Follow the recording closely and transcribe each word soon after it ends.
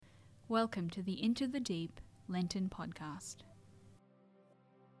Welcome to the Into the Deep Lenten podcast.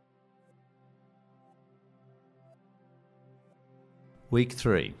 Week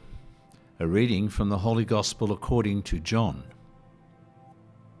 3. A reading from the Holy Gospel according to John.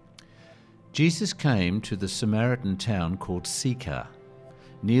 Jesus came to the Samaritan town called Sychar,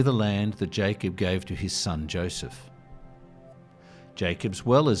 near the land that Jacob gave to his son Joseph. Jacob's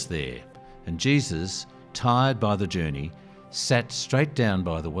well is there, and Jesus, tired by the journey, sat straight down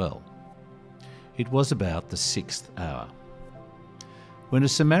by the well. It was about the 6th hour. When a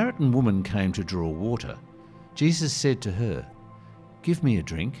Samaritan woman came to draw water, Jesus said to her, "Give me a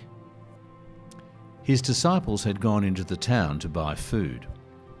drink." His disciples had gone into the town to buy food.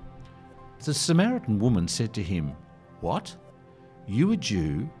 The Samaritan woman said to him, "What? You a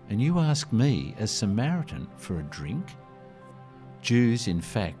Jew, and you ask me, a Samaritan, for a drink?" Jews, in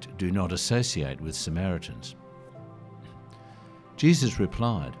fact, do not associate with Samaritans. Jesus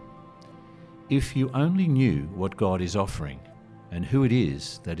replied, "If you only knew what God is offering, and who it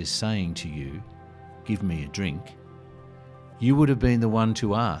is that is saying to you, 'Give me a drink,' you would have been the one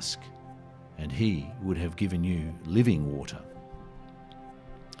to ask, and he would have given you living water."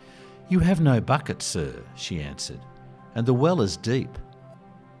 "You have no bucket, sir," she answered, "and the well is deep.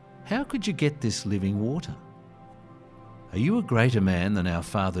 How could you get this living water? Are you a greater man than our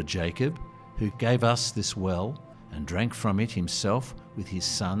father Jacob, who gave us this well and drank from it himself with his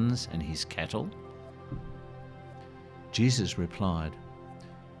sons and his cattle?" Jesus replied,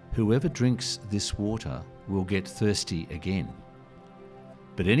 "Whoever drinks this water will get thirsty again.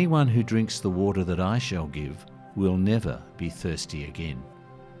 But anyone who drinks the water that I shall give will never be thirsty again.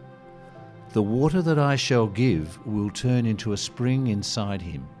 The water that I shall give will turn into a spring inside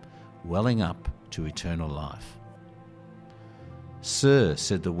him, welling up to eternal life." "Sir,"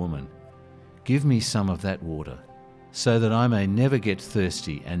 said the woman, "give me some of that water, so that I may never get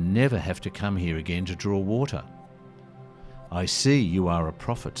thirsty and never have to come here again to draw water. I see you are a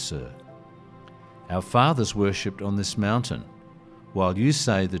prophet, sir. Our fathers worshipped on this mountain, while you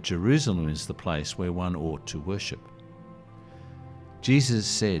say that Jerusalem is the place where one ought to worship." Jesus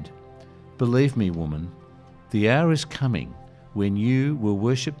said, "Believe me, woman, the hour is coming when you will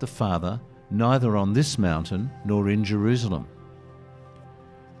worship the Father neither on this mountain nor in Jerusalem.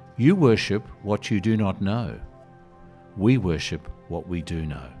 You worship what you do not know. We worship what we do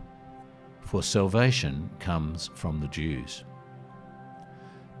know, for salvation comes from the Jews.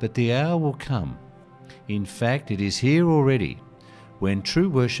 But the hour will come, in fact it is here already, when true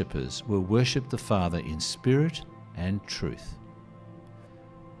worshippers will worship the Father in spirit and truth.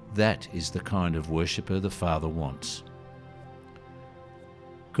 That is the kind of worshipper the Father wants.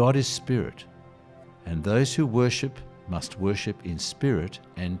 God is spirit, and those who worship must worship in spirit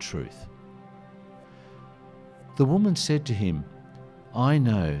and truth." The woman said to him, "I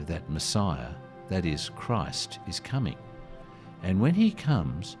know that Messiah, that is Christ, is coming, and when he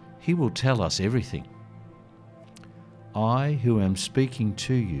comes, he will tell us everything." "I who am speaking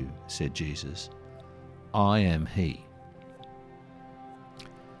to you," said Jesus, "I am he."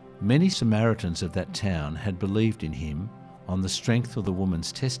 Many Samaritans of that town had believed in him on the strength of the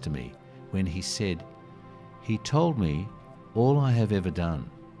woman's testimony when he said, "He told me all I have ever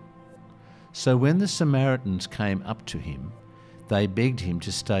done." So when the Samaritans came up to him, they begged him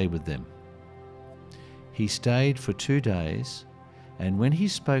to stay with them. He stayed for 2 days, and when he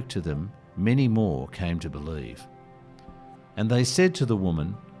spoke to them, many more came to believe. And they said to the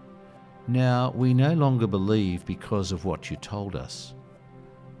woman, "Now we no longer believe because of what you told us.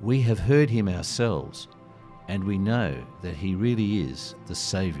 We have heard him ourselves, and we know that he really is the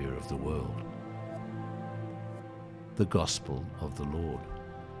Saviour of the world." The Gospel of the Lord.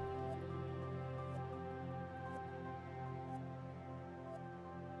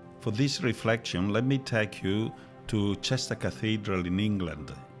 For this reflection, let me take you to Chester Cathedral in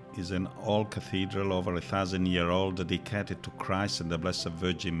England. It's an old cathedral, over 1,000-year-old, dedicated to Christ and the Blessed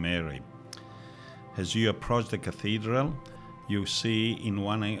Virgin Mary. As you approach the cathedral, you see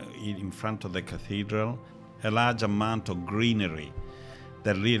in front of the cathedral a large amount of greenery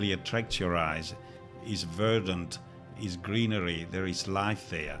that really attracts your eyes. It's verdant, it's greenery, there is life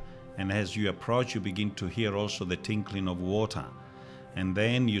there. And as you approach, you begin to hear also the tinkling of water. And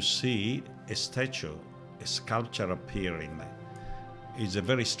then you see a statue, a sculpture appearing. It's a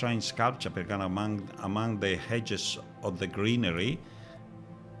very strange sculpture because among the hedges of the greenery,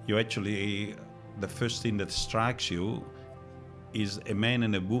 the first thing that strikes you is a man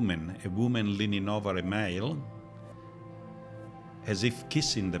and a woman leaning over a male, as if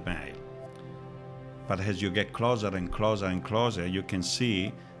kissing the male. But as you get closer and closer and closer, you can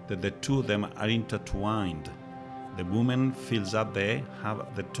see that the two of them are intertwined. The woman fills up the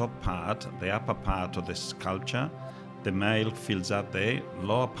top part, the upper part of the sculpture. The male fills up the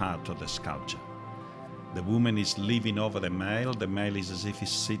lower part of the sculpture. The woman is leaning over the male. The male is as if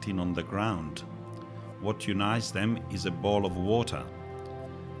he's sitting on the ground. What unites them is a bowl of water.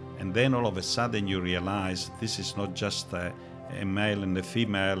 And then all of a sudden you realize this is not just a male and a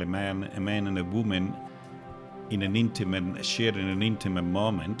female, a man and a woman sharing an intimate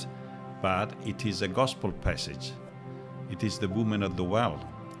moment, but it is a gospel passage. It is the woman at the well.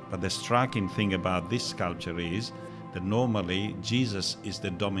 But the striking thing about this sculpture is that normally Jesus is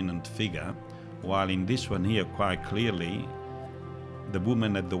the dominant figure, while in this one here quite clearly the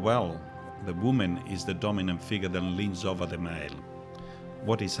woman at the well, the woman is the dominant figure that leans over the male.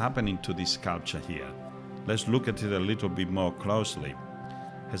 What is happening to this sculpture here? Let's look at it a little bit more closely.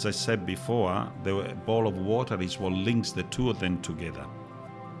 As I said before, the bowl of water is what links the two of them together.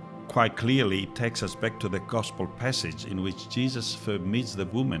 Quite clearly, it takes us back to the gospel passage in which Jesus first meets the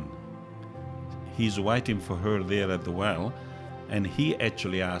woman. He's waiting for her there at the well, and he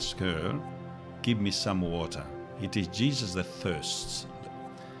actually asks her, "Give me some water." It is Jesus that thirsts.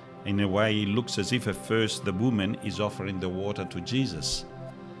 In a way, it looks as if at first the woman is offering the water to Jesus.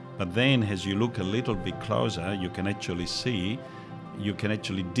 But then, as you look a little bit closer, you can actually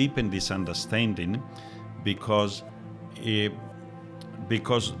deepen this understanding because the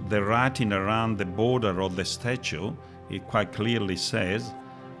writing around the border of the statue, it quite clearly says,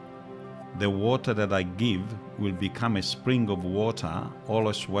 "The water that I give will become a spring of water,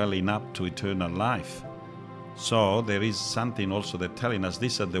 always welling up to eternal life." So there is something also that telling us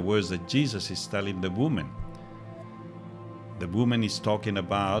these are the words that Jesus is telling the woman. The woman is talking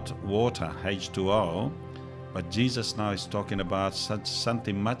about water, H2O, but Jesus now is talking about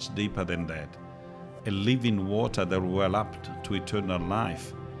something much deeper than that. A living water that will well up to eternal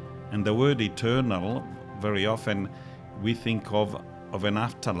life. And the word eternal, very often we think of an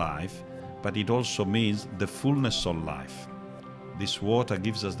afterlife, but it also means the fullness of life. This water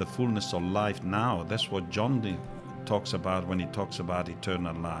gives us the fullness of life now. That's what John talks about when he talks about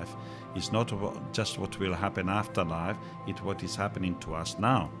eternal life. It's not just what will happen after life, it's what is happening to us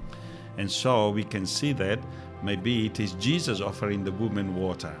now. And so we can see that maybe it is Jesus offering the woman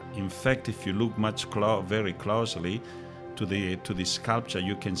water. In fact, if you look very closely to the sculpture,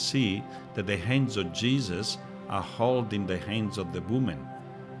 you can see that the hands of Jesus are holding the hands of the woman.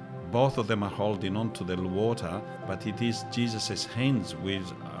 Both of them are holding on to the water, but it is Jesus' hands which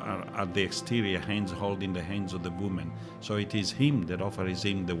are the exterior hands holding the hands of the woman. So it is him that offers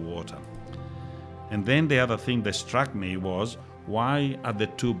him the water. And then the other thing that struck me was, why are the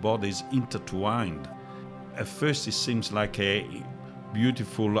two bodies intertwined? At first it seems like a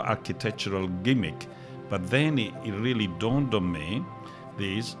beautiful architectural gimmick, but then it really dawned on me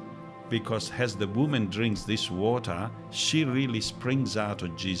this, because as the woman drinks this water, she really springs out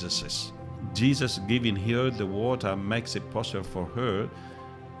of Jesus. Jesus giving her the water makes it possible for her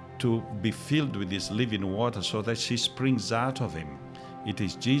to be filled with this living water so that she springs out of him. It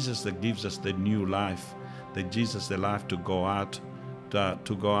is Jesus that gives us the new life, that gives us the life to go out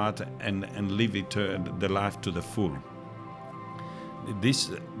and live the life to the full. This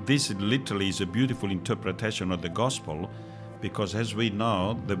literally is a beautiful interpretation of the gospel, because as we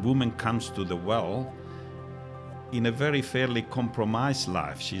know, the woman comes to the well in a very fairly compromised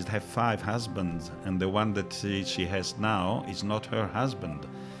life. She's had 5 husbands, and the one that she has now is not her husband.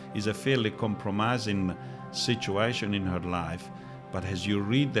 It's a fairly compromising situation in her life. But as you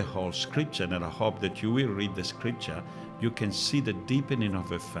read the whole scripture, and I hope that you will read the scripture, you can see the deepening of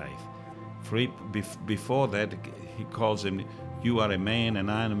her faith. Before that, he calls him, "You are a man and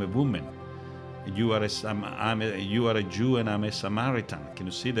I am a woman. You are a Jew and I'm a Samaritan." Can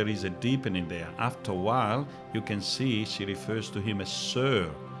you see there is a deepening there? After a while, you can see she refers to him as Sir.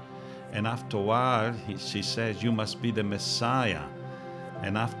 And after a while, she says, "You must be the Messiah."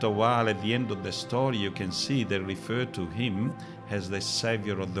 And after a while, at the end of the story, you can see they refer to him as the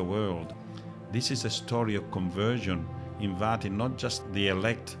Savior of the world. This is a story of conversion, inviting not just the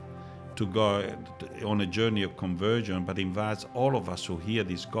elect to go on a journey of conversion, but invites all of us who hear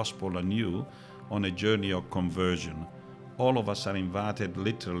this gospel anew on a journey of conversion. All of us are invited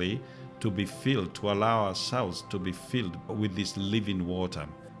literally to be filled, to allow ourselves to be filled with this living water.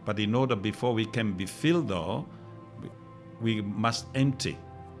 But in order, before we can be filled though, we must empty.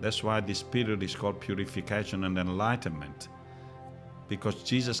 That's why this period is called purification and enlightenment. Because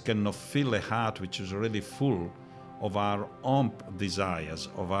Jesus cannot fill a heart which is already full of our own desires,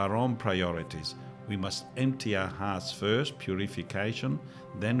 of our own priorities. We must empty our hearts first, purification,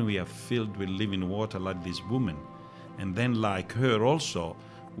 then we are filled with living water like this woman. And then like her also,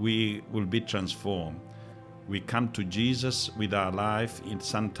 we will be transformed. We come to Jesus with our life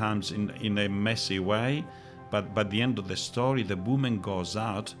sometimes in a messy way, but by the end of the story, the woman goes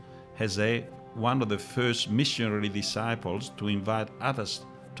out as one of the first missionary disciples to invite others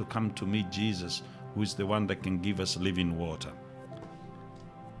to come to meet Jesus, who is the one that can give us living water.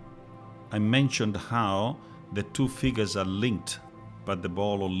 I mentioned how the two figures are linked by the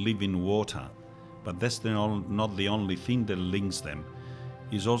bowl of living water, but that's not the only thing that links them.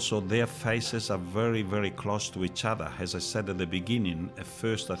 Is also their faces are very, very close to each other. As I said at the beginning, at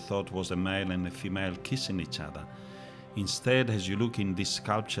first I thought was a male and a female kissing each other. Instead, as you look in this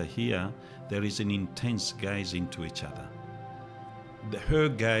sculpture here, there is an intense gaze into each other. Her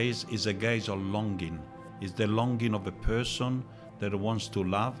gaze is a gaze of longing. It's the longing of a person that wants to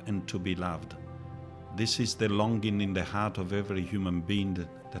love and to be loved. This is the longing in the heart of every human being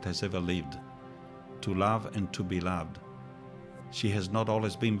that has ever lived, to love and to be loved. She has not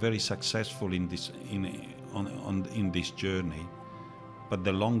always been very successful in this journey, but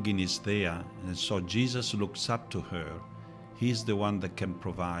the longing is there, and so Jesus looks up to her. He is the one that can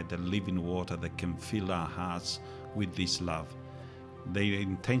provide the living water that can fill our hearts with this love. The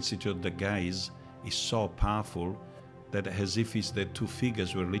intensity of the gaze is so powerful that as if the two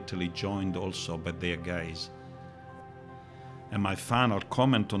figures were literally joined also by their gaze. And my final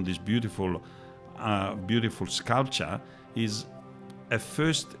comment on this beautiful sculpture is, at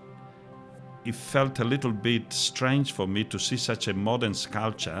first it felt a little bit strange for me to see such a modern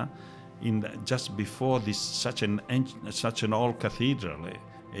sculpture just before this such an old cathedral,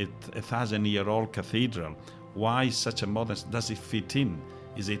 a 1,000-year-old cathedral. Why such a modern? Does it fit in?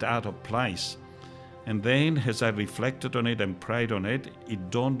 Is it out of place? And then, as I reflected on it and prayed on it,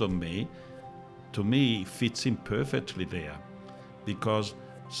 it dawned on me, to me, it fits in perfectly there. Because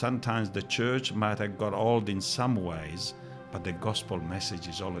sometimes the church might have got old in some ways, but the gospel message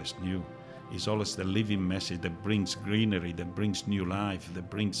is always new. It's always the living message that brings greenery, that brings new life, that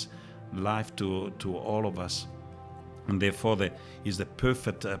brings life to all of us. And therefore, is the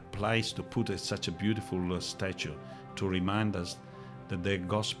perfect place to put such a beautiful statue, to remind us that the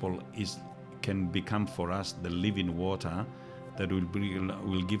gospel can become for us the living water that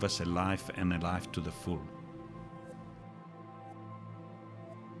will give us a life, and a life to the full.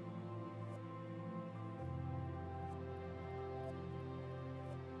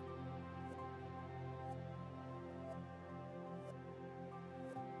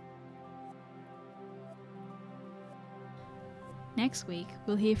 Next week,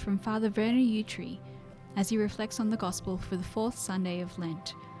 we'll hear from Father Werner Utri as he reflects on the Gospel for the fourth Sunday of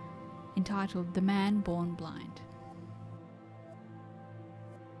Lent, entitled The Man Born Blind.